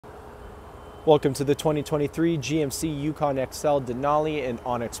Welcome to the 2023 GMC Yukon XL Denali in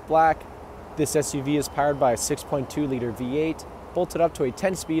Onyx Black. This SUV is powered by a 6.2-liter V8, bolted up to a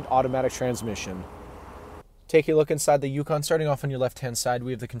 10-speed automatic transmission. Taking a look inside the Yukon, starting off on your left-hand side,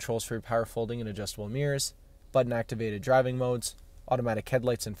 we have the controls for your power folding and adjustable mirrors, button-activated driving modes, automatic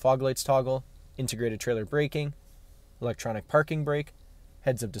headlights and fog lights toggle, integrated trailer braking, electronic parking brake,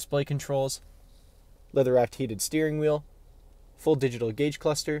 heads-up display controls, leather-wrapped heated steering wheel, full digital gauge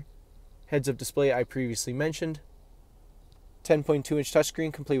cluster, heads-up display I previously mentioned, 10.2-inch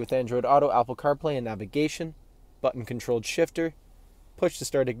touchscreen complete with Android Auto, Apple CarPlay, and navigation, button-controlled shifter,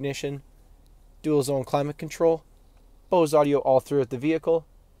 push-to-start ignition, dual-zone climate control, Bose audio all throughout the vehicle,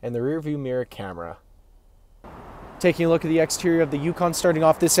 and the rear-view mirror camera. Taking a look at the exterior of the Yukon, starting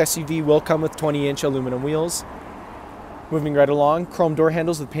off, this SUV will come with 20-inch aluminum wheels. Moving right along, chrome door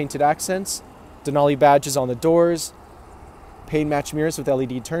handles with painted accents, Denali badges on the doors, paint match mirrors with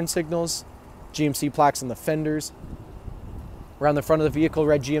LED turn signals, GMC plaques on the fenders. Around the front of the vehicle,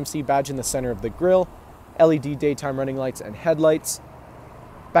 red GMC badge in the center of the grille, LED daytime running lights and headlights.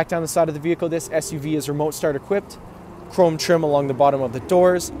 Back down the side of the vehicle, this SUV is remote start equipped, chrome trim along the bottom of the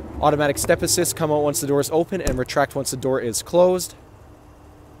doors, automatic step assist come out once the doors open and retract once the door is closed.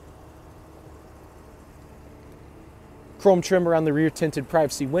 Chrome trim around the rear tinted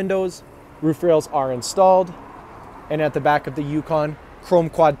privacy windows, roof rails are installed. And at the back of the Yukon, chrome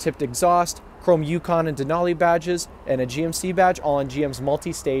quad-tipped exhaust, chrome Yukon and Denali badges, and a GMC badge all on GM's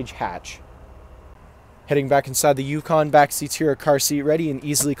multi-stage hatch. Heading back inside the Yukon, back seats here are car seat ready and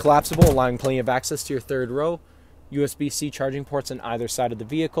easily collapsible, allowing plenty of access to your third row. USB-C charging ports on either side of the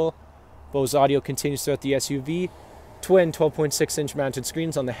vehicle. Bose audio continues throughout the SUV. Twin 12.6-inch mounted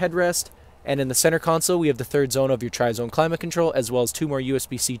screens on the headrest. And in the center console, we have the third zone of your tri-zone climate control, as well as 2 more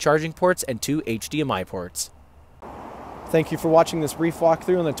USB-C charging ports and 2 HDMI ports. Thank you for watching this brief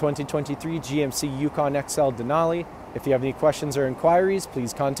walkthrough on the 2023 GMC Yukon XL Denali. If you have any questions or inquiries,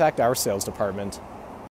 please contact our sales department.